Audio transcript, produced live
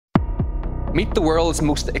Meet the world's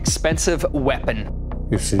most expensive weapon.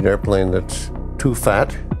 You see an airplane that's too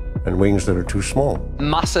fat and wings that are too small.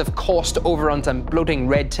 Massive cost overruns and bloating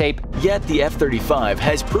red tape. Yet the F-35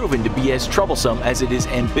 has proven to be as troublesome as it is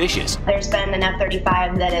ambitious. There's been an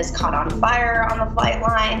F-35 that has caught on fire on the flight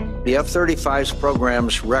line. The F-35's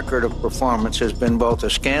program's record of performance has been both a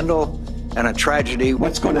scandal and a tragedy.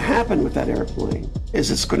 What's going to happen with that airplane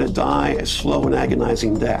is it's going to die a slow and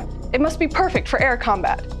agonizing death. It must be perfect for air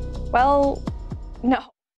combat. Well, no.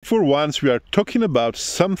 For once, we are talking about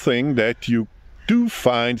something that you do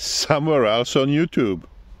find somewhere else on YouTube.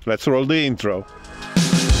 Let's roll the intro.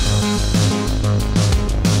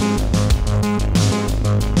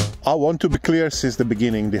 I want to be clear since the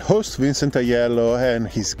beginning. The host, Vincent Aiello, and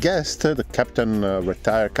his guest, the captain,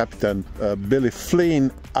 retired captain, Billy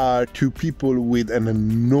Flynn, are two people with an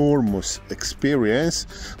enormous experience,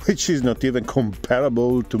 which is not even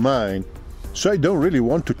comparable to mine. So I don't really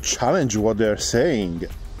want to challenge what they're saying.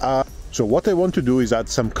 So what I want to do is add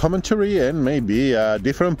some commentary and maybe a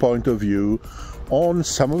different point of view on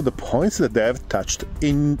some of the points that they have touched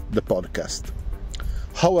in the podcast.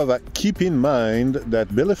 However, keep in mind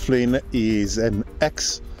that Billy Flynn is an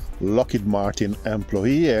ex-Lockheed Martin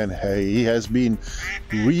employee and he has been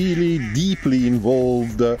really deeply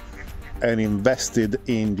involved and invested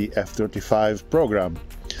in the F-35 program.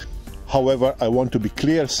 However, I want to be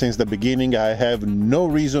clear since the beginning, I have no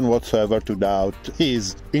reason whatsoever to doubt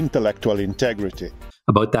his intellectual integrity.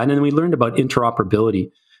 About that, and then we learned about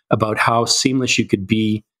interoperability, about how seamless you could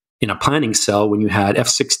be in a planning cell when you had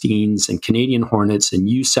F-16s and Canadian Hornets and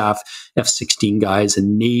USAF F-16 guys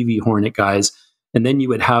and Navy Hornet guys. And then you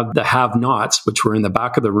would have the have-nots, which were in the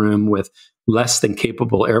back of the room with less than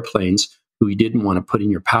capable airplanes who you didn't want to put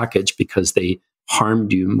in your package because they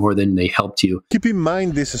harmed you more than they helped you. Keep in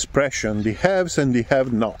mind this expression, the haves and the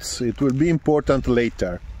have-nots. It will be important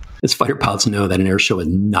later. As fighter pilots know that an air show has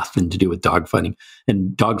nothing to do with dogfighting,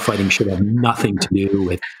 and dogfighting should have nothing to do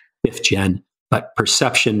with 5th gen. But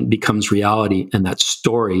perception becomes reality, and that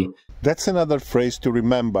story. That's another phrase to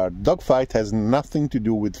remember. Dogfight has nothing to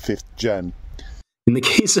do with 5th gen. In the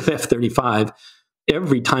case of F-35,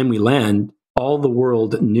 every time we land, all the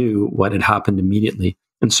world knew what had happened immediately.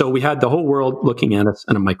 And so we had the whole world looking at us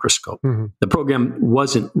in a microscope. The program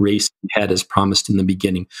wasn't racing ahead as promised in the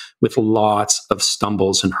beginning, with lots of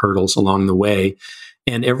stumbles and hurdles along the way.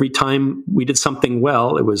 And every time we did something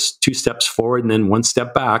well, it was 2 steps forward and then 1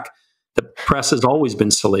 step back. The press has always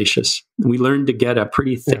been salacious. We learned to get a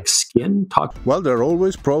pretty thick skin. Well, there are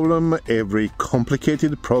always problems. Every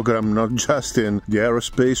complicated program, not just in the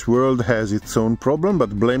aerospace world, has its own problem,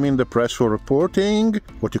 but blaming the press for reporting.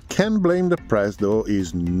 What you can blame the press, though,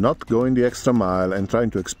 is not going the extra mile and trying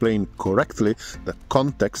to explain correctly the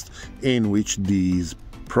context in which these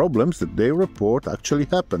problems that they report actually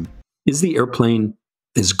happen. Is the airplane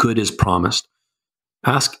as good as promised?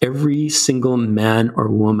 Ask every single man or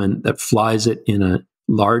woman that flies it in a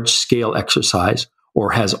large-scale exercise or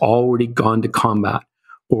has already gone to combat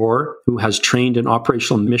or who has trained in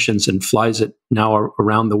operational missions and flies it now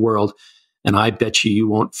around the world. And I bet you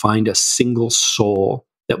won't find a single soul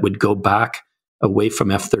that would go back away from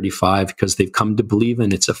F-35 because they've come to believe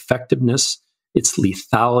in its effectiveness, its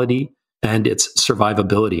lethality, and its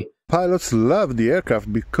survivability. Pilots love the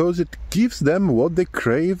aircraft because it gives them what they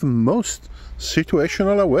crave most,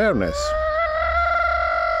 situational awareness.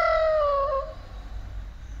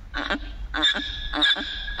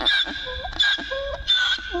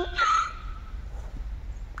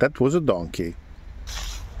 That was a donkey.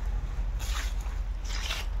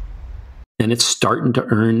 And it's starting to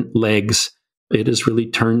earn legs. It has really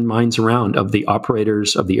turned minds around of the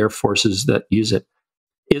operators of the air forces that use it.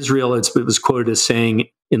 Israel, it was quoted as saying,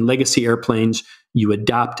 in legacy airplanes, you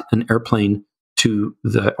adapt an airplane to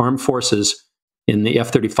the armed forces. In the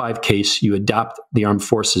F-35 case, you adapt the armed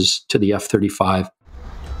forces to the F-35.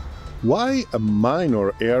 Why a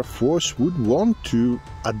minor air force would want to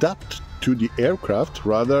adapt to the aircraft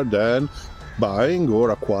rather than buying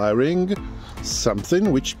or acquiring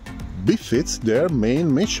something which befits their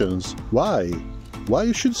main missions? Why? Why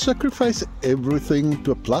you should sacrifice everything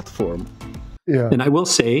to a platform? Yeah. And I will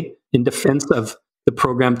say, in defense of the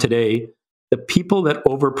program today, the people that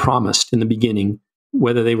overpromised in the beginning,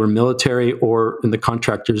 whether they were military or in the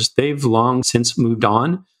contractors, they've long since moved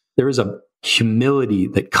on. There is a humility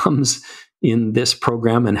that comes in this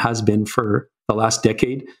program and has been for the last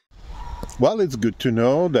decade. Well, it's good to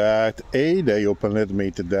know that A, they openly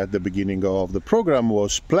admitted that the beginning of the program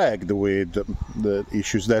was plagued with the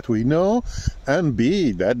issues that we know, and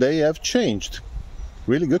B, that they have changed.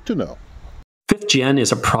 Really good to know. 5th Gen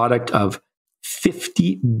is a product of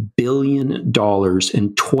 $50 billion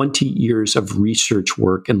and 20 years of research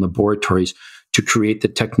work in laboratories to create the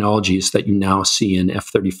technologies that you now see in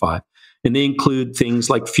F-35. And they include things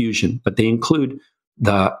like fusion, but they include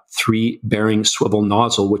the 3-bearing swivel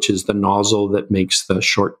nozzle, which is the nozzle that makes the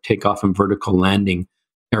short takeoff and vertical landing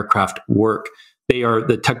aircraft work. They are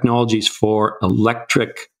the technologies for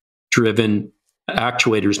electric-driven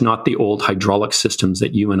actuators, not the old hydraulic systems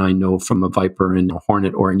that you and I know from a Viper and a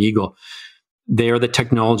Hornet or an Eagle. They are the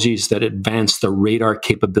technologies that advance the radar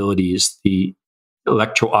capabilities, the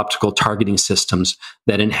electro-optical targeting systems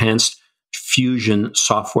that enhanced fusion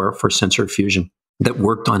software for sensor fusion, that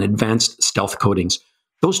worked on advanced stealth coatings.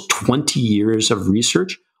 Those 20 years of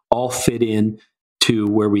research all fit in to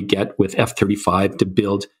where we get with F-35 to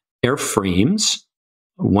build airframes,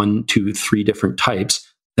 1, 2, 3 different types,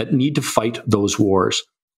 that need to fight those wars.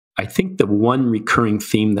 I think the one recurring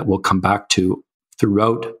theme that we'll come back to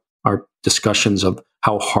throughout our discussions of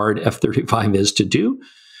how hard F-35 is to do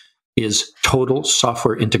is total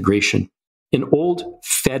software integration. In old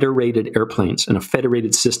federated airplanes, and a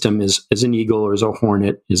federated system is an Eagle or as a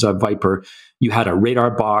Hornet, is a Viper, you had a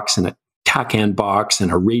radar box and a TACAN box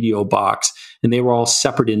and a radio box, and they were all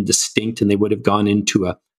separate and distinct, and they would have gone into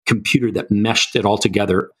a computer that meshed it all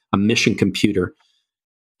together, a mission computer.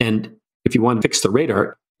 And if you want to fix the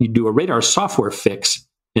radar, you do a radar software fix,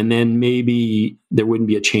 and then maybe there wouldn't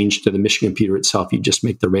be a change to the mission computer itself. You just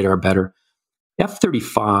make the radar better.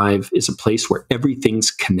 F-35 is a place where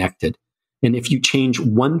everything's connected. And if you change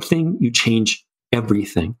one thing, you change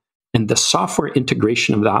everything. And the software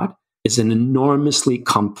integration of that is an enormously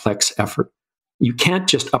complex effort. You can't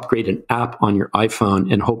just upgrade an app on your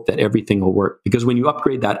iPhone and hope that everything will work. Because when you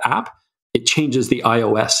upgrade that app, it changes the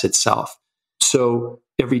iOS itself. So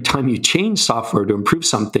every time you change software to improve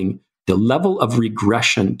something, the level of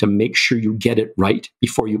regression to make sure you get it right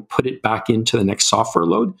before you put it back into the next software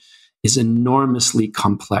load is enormously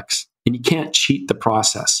complex. And you can't cheat the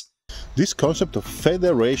process. This concept of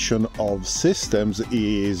federation of systems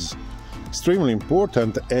is extremely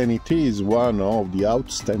important, and it is one of the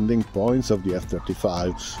outstanding points of the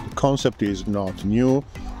F-35. The concept is not new.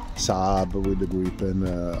 Saab with the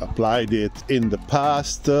Gripen applied it in the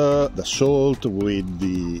past. Dassault with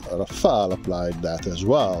the Rafale applied that as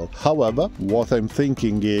well. However, what I'm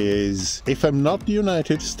thinking is, if I'm not the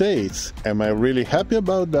United States, am I really happy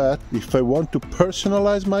about that? If I want to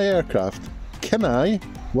personalize my aircraft, can I?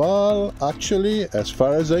 Well, actually, as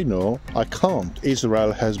far as I know, I can't.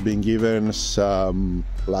 Israel has been given some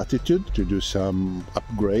latitude to do some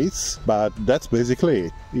upgrades, but that's basically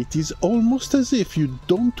it. It is almost as if you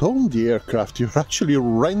don't own the aircraft, you're actually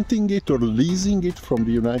renting it or leasing it from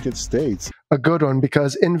the United States. A good one,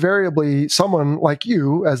 because invariably someone like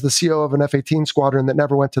you, as the CO of an F-18 squadron that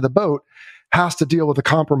never went to the boat, has to deal with the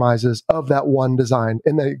compromises of that one design,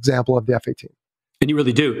 in the example of the F-18. And you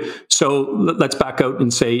really do. So let's back out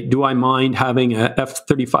and say, do I mind having a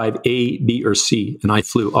F-35A, B, or C? And I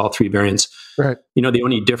flew all 3 variants. Right. You know, the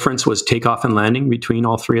only difference was takeoff and landing between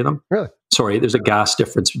all 3 of them. Really? Sorry, there's a gas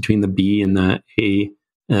difference between the B and the A,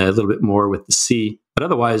 a little bit more with the C. But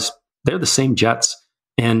otherwise, they're the same jets.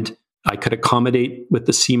 And I could accommodate with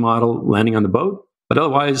the C model landing on the boat. But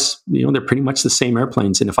otherwise, you know, they're pretty much the same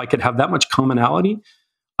airplanes. And if I could have that much commonality,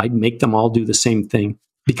 I'd make them all do the same thing.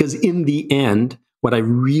 Because in the end, what I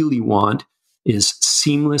really want is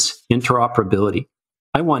seamless interoperability.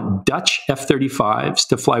 I want Dutch F-35s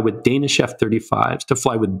to fly with Danish F-35s, to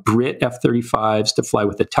fly with Brit F-35s, to fly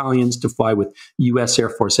with Italians, to fly with US Air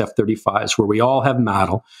Force F-35s, where we all have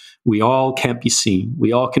metal, we all can't be seen,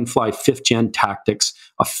 we all can fly 5th-gen tactics,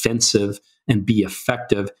 offensive, and be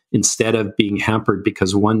effective instead of being hampered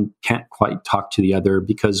because one can't quite talk to the other,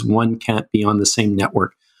 because one can't be on the same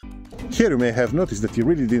network. Here you may have noticed that he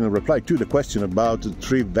really didn't reply to the question about the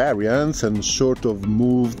 3 variants and sort of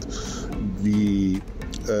moved the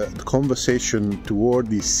conversation toward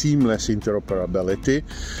the seamless interoperability.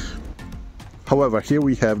 However, here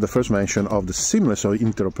we have the first mention of the seamless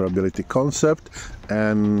interoperability concept,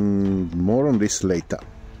 and more on this later.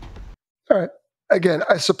 All right. Again,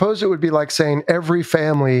 I suppose it would be like saying every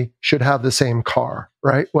family should have the same car,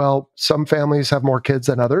 right? Well, some families have more kids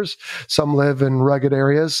than others. Some live in rugged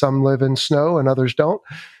areas, some live in snow, and others don't.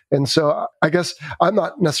 And so I guess I'm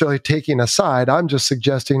not necessarily taking a side. I'm just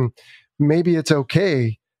suggesting maybe it's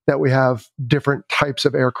okay that we have different types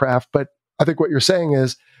of aircraft. But I think what you're saying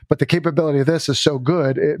is, but the capability of this is so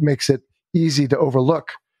good, it makes it easy to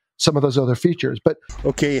overlook some of those other features. But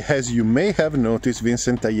okay, as you may have noticed,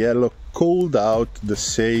 Vincent Aiello called out the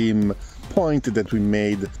same point that we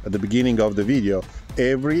made at the beginning of the video.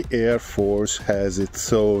 Every Air Force has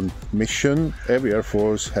its own mission. Every Air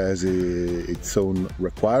Force has its own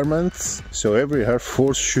requirements. So every Air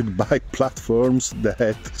Force should buy platforms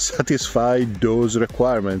that satisfy those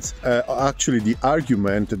requirements. Actually, the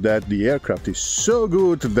argument that the aircraft is so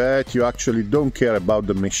good that you actually don't care about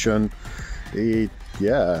the mission,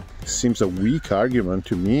 seems a weak argument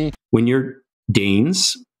to me. When you're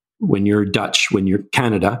Danes, when you're Dutch, when you're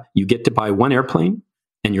Canada, you get to buy one airplane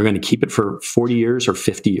and you're going to keep it for 40 years or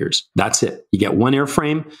 50 years. That's it. You get one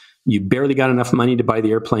airframe. You barely got enough money to buy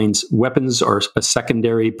the airplanes. Weapons are a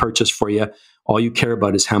secondary purchase for you. All you care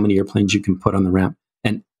about is how many airplanes you can put on the ramp.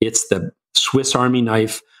 And it's the Swiss Army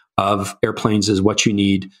knife of airplanes is what you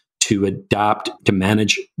need to adapt, to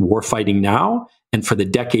manage warfighting now and for the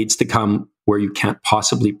decades to come, where you can't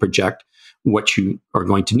possibly project what you are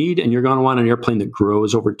going to need. And you're going to want an airplane that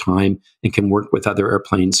grows over time and can work with other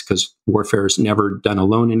airplanes, because warfare is never done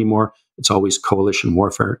alone anymore. It's always coalition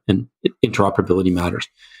warfare, and interoperability matters.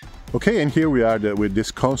 Okay, and here we are with this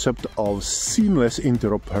concept of seamless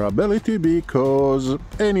interoperability, because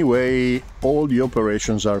anyway, all the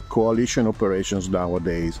operations are coalition operations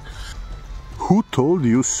nowadays. Who told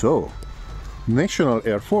you so? National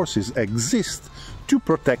air forces exist to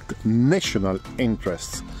protect national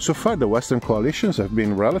interests. So far, the Western coalitions have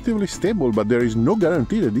been relatively stable, but there is no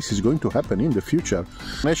guarantee that this is going to happen in the future.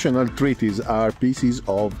 National treaties are pieces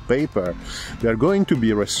of paper. They are going to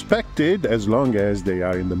be respected as long as they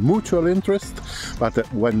are in the mutual interest, but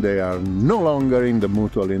when they are no longer in the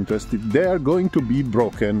mutual interest, they are going to be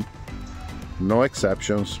broken. No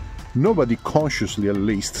exceptions. Nobody, consciously at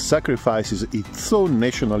least, sacrifices its own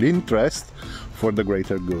national interest for the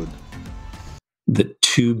greater good. The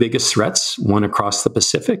two biggest threats, one across the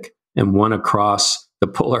Pacific and one across the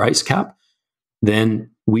polar ice cap,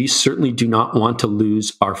 then we certainly do not want to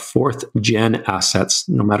lose our fourth gen assets,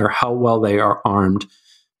 no matter how well they are armed,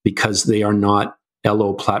 because they are not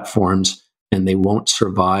LO platforms and they won't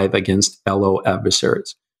survive against LO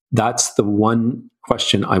adversaries. That's the one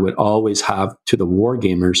question I would always have to the war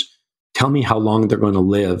gamers. Tell me how long they're going to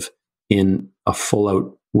live in a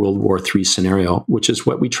full-out World War III scenario, which is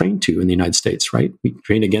what we train to in the United States, right? We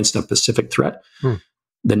train against a Pacific threat.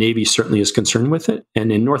 The Navy certainly is concerned with it.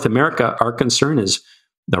 And in North America, our concern is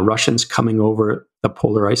the Russians coming over the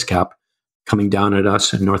polar ice cap, coming down at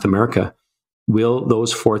us in North America. Will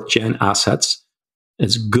those fourth gen assets,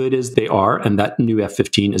 as good as they are, and that new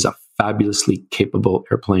F-15 is a fabulously capable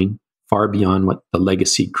airplane, far beyond what the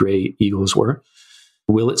legacy gray Eagles were,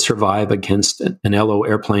 will it survive against an LO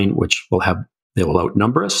airplane, which they will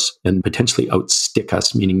outnumber us and potentially outstick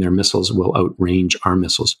us, meaning their missiles will outrange our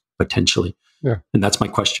missiles, potentially. Yeah. And that's my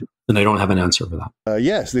question. And I don't have an answer for that.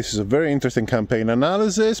 Yes, this is a very interesting campaign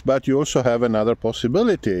analysis, but you also have another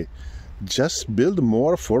possibility. Just build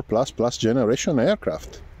more 4++ generation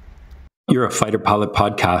aircraft. You're a fighter pilot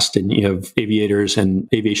podcast, and you have aviators and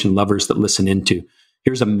aviation lovers that listen into.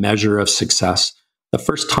 Here's a measure of success. The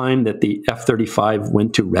first time that the F-35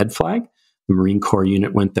 went to red flag, the Marine Corps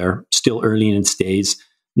unit went there, still early in its days,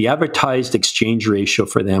 the advertised exchange ratio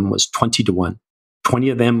for them was 20-1. 20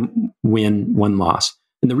 of them win, 1 loss.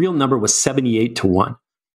 And the real number was 78-1.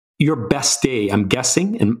 Your best day, I'm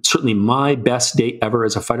guessing, and certainly my best day ever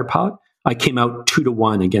as a fighter pilot, I came out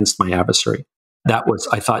 2-1 against my adversary. That was,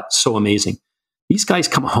 I thought, so amazing. These guys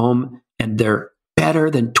come home and they're better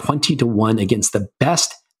than 20-1 against the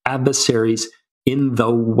best adversaries in the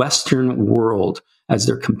Western world as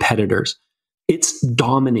their competitors. It's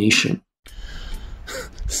domination.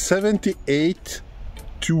 78-1.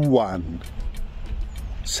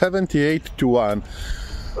 78-1.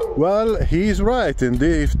 Well, he's right, and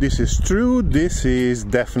if this is true, this is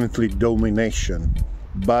definitely domination.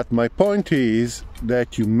 But my point is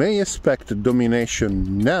that you may expect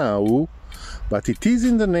domination now, but it is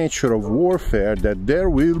in the nature of warfare that there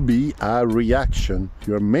will be a reaction.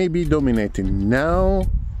 You may be dominating now,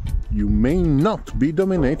 you may not be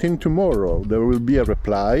dominating tomorrow. There will be a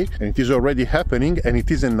reply, and it is already happening, and it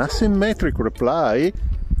is an asymmetric reply,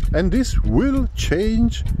 and this will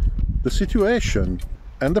change the situation.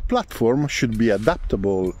 And the platform should be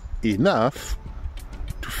adaptable enough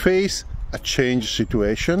to face a changed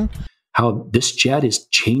situation. How this jet is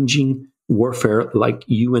changing warfare like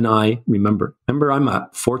you and I remember. Remember, I'm a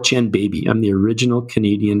 4th gen baby. I'm the original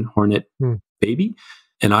Canadian Hornet baby,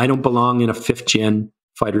 and I don't belong in a 5th gen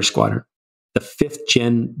fighter squadron. The 5th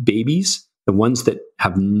gen babies, the ones that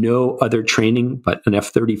have no other training but an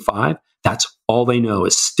F-35, that's all they know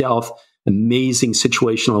is stealth, amazing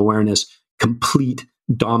situational awareness, complete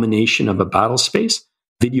domination of a battle space,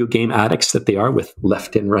 video game addicts that they are with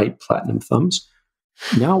left and right platinum thumbs.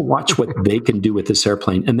 Now watch what they can do with this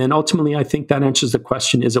airplane. And then ultimately, I think that answers the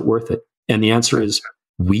question, is it worth it? And the answer is,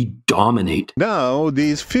 we dominate. Now,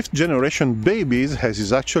 these fifth-generation babies, as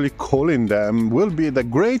he's actually calling them, will be the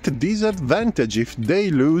great disadvantage if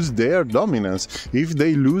they lose their dominance, if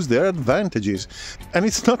they lose their advantages. And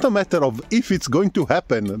it's not a matter of if it's going to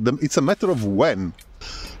happen, it's a matter of when.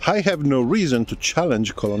 I have no reason to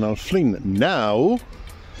challenge Colonel Flynn now,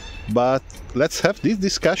 but let's have this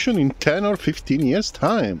discussion in 10 or 15 years'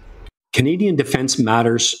 time. Canadian defense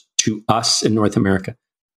matters to us in North America.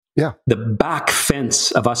 Yeah. The back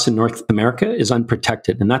fence of us in North America is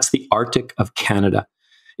unprotected, and that's the Arctic of Canada.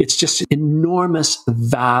 It's just an enormous,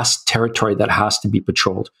 vast territory that has to be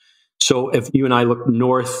patrolled. So if you and I look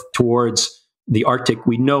north towards the Arctic,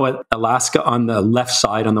 we know Alaska on the left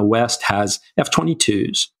side, on the west, has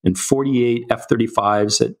F-22s and 48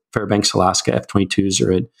 F-35s at Fairbanks, Alaska. F-22s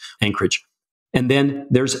are at Anchorage. And then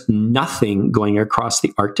there's nothing going across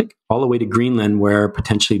the Arctic all the way to Greenland, where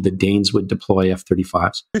potentially the Danes would deploy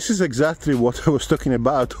F-35s. This is exactly what I was talking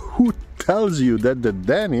about. Who tells you that the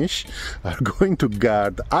Danish are going to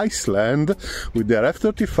guard Iceland with their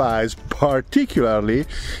F-35s, particularly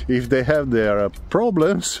if they have their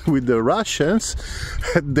problems with the Russians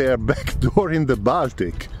at their back door in the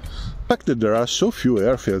Baltic? The fact that there are so few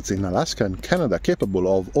airfields in Alaska and Canada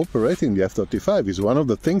capable of operating the F-35 is one of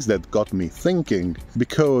the things that got me thinking,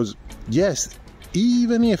 because yes,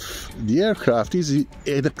 even if the aircraft is an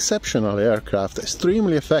exceptional aircraft,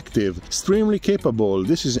 extremely effective, extremely capable,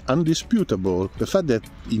 this is undisputable, the fact that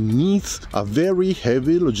it needs a very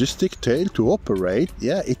heavy logistic tail to operate,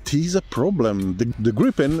 yeah, it is a problem. The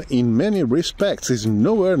Gripen in many respects is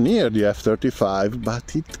nowhere near the F-35,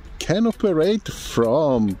 but it can operate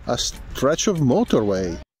from a stretch of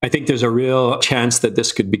motorway. I think there's a real chance that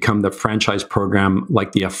this could become the franchise program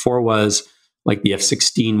like the F-4 was, like the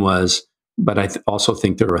F-16 was, but I also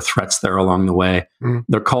think there are threats there along the way.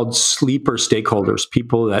 They're called sleeper stakeholders,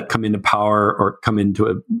 people that come into power or come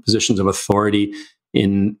into positions of authority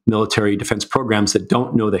in military defense programs that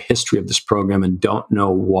don't know the history of this program and don't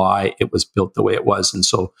know why it was built the way it was. And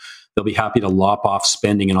so they'll be happy to lop off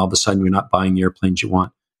spending, and all of a sudden you're not buying the airplanes you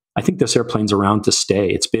want. I think this airplane's around to stay.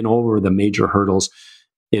 It's been over the major hurdles.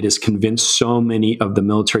 It has convinced so many of the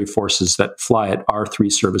military forces that fly at our three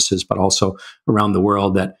services, but also around the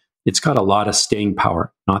world, that it's got a lot of staying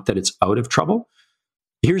power, not that it's out of trouble.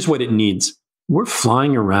 Here's what it needs. We're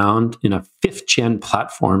flying around in a 5th-gen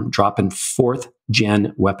platform, dropping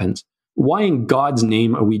 4th-gen weapons. Why in God's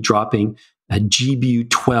name are we dropping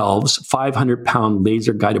GBU-12s, 500-pound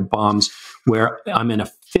laser-guided bombs, where I'm in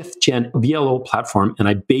a 5th-gen VLO platform and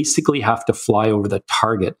I basically have to fly over the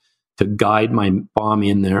target to guide my bomb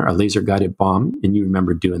in there, a laser-guided bomb, and you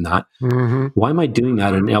remember doing that. Why am I doing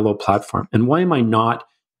that in an LO platform? And why am I not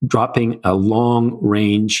dropping a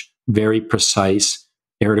long-range, very precise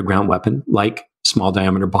air-to-ground weapon, like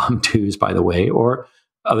small-diameter bomb 2s, by the way, or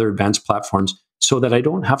other advanced platforms, so that I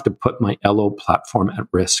don't have to put my LO platform at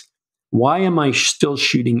risk? Why am I still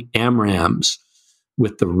shooting AMRAAMs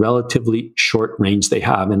with the relatively short range they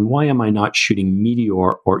have? And why am I not shooting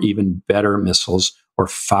Meteor or even better missiles or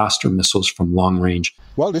faster missiles from long range?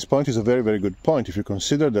 Well, this point is a very, very good point. If you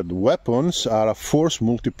consider that weapons are a force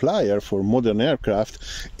multiplier for modern aircraft,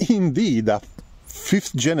 indeed, a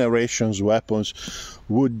 5th generation's weapons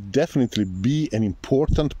would definitely be an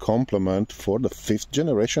important complement for the 5th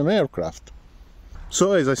generation aircraft.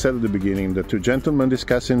 So, as I said at the beginning, the two gentlemen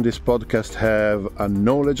discussing this podcast have a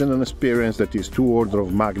knowledge and an experience that is 2 orders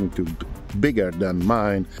of magnitude bigger than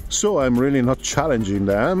mine. So I'm really not challenging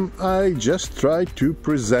them. I just try to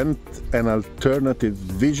present an alternative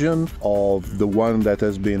vision of the one that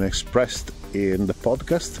has been expressed in the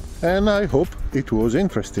podcast, and I hope it was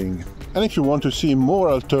interesting. And if you want to see more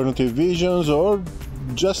alternative visions or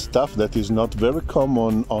just stuff that is not very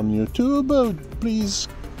common on YouTube, please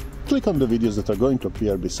click on the videos that are going to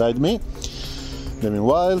appear beside me.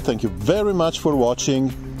 Meanwhile, thank you very much for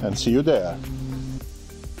watching, and see you there.